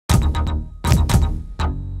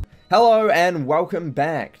Hello and welcome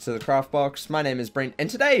back to the TheCraftBox. My name is Brent and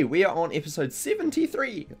today we are on episode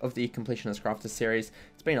 73 of the Completionist Crafter series.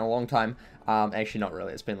 It's been a long time. Actually not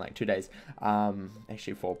really, it's been like 2 days.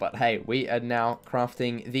 Actually 4, but hey, we are now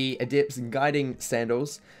crafting the Adept's Guiding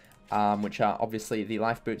Sandals, which are obviously the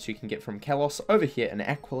life boots you can get from Kalos over here in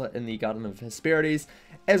Aquila in the Garden of Hesperides.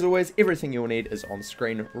 As always, everything you'll need is on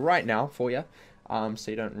screen right now for you,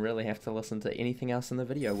 so you don't really have to listen to anything else in the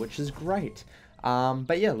video, which is great.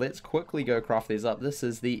 But yeah, let's quickly go craft these up. This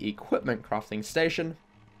is the equipment crafting station.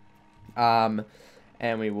 And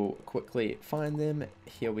we will quickly find them.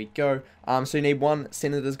 Here we go. So you need 1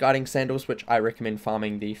 Senator's Guiding Sandals, which I recommend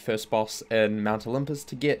farming the first boss in Mount Olympus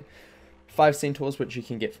to get. 5 Centaurs, which you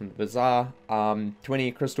can get from the Bazaar.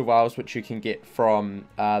 20 Crystal Vials, which you can get from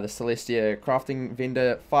the Celestia crafting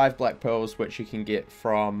vendor. 5 Black Pearls, which you can get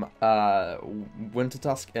from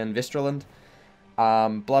Wintertusk in Vestraland.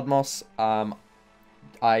 Blood Moss.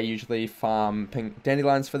 I usually farm pink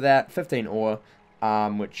dandelions for that. 15 ore,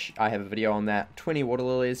 which I have a video on that. 20 water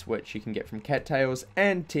lilies, which you can get from cattails,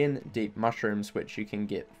 and 10 deep mushrooms, which you can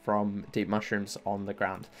get from deep mushrooms on the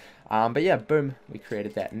ground. But yeah, boom, we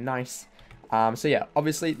created that. Nice. So yeah,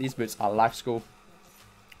 obviously these boots are life score.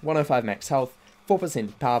 105 max health,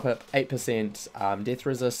 4% power pip, 8% death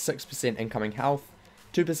resist, 6% incoming health,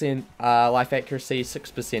 2% life accuracy,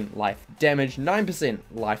 6% life damage, 9%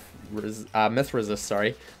 life myth resist,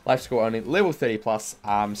 sorry. Life score only, level 30 plus.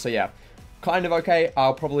 So yeah, kind of okay.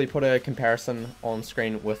 I'll probably put a comparison on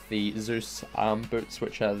screen with the Zeus boots,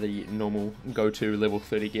 which are the normal go-to level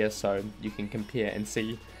 30 gear, so you can compare and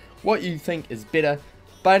see what you think is better.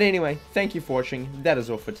 But anyway, thank you for watching. That is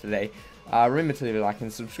all for today. Remember to leave a like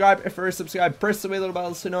and subscribe. If you're subscribed, press the wee little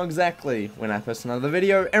bell to know exactly when I post another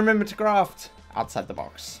video. And remember to craft outside the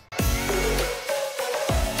box.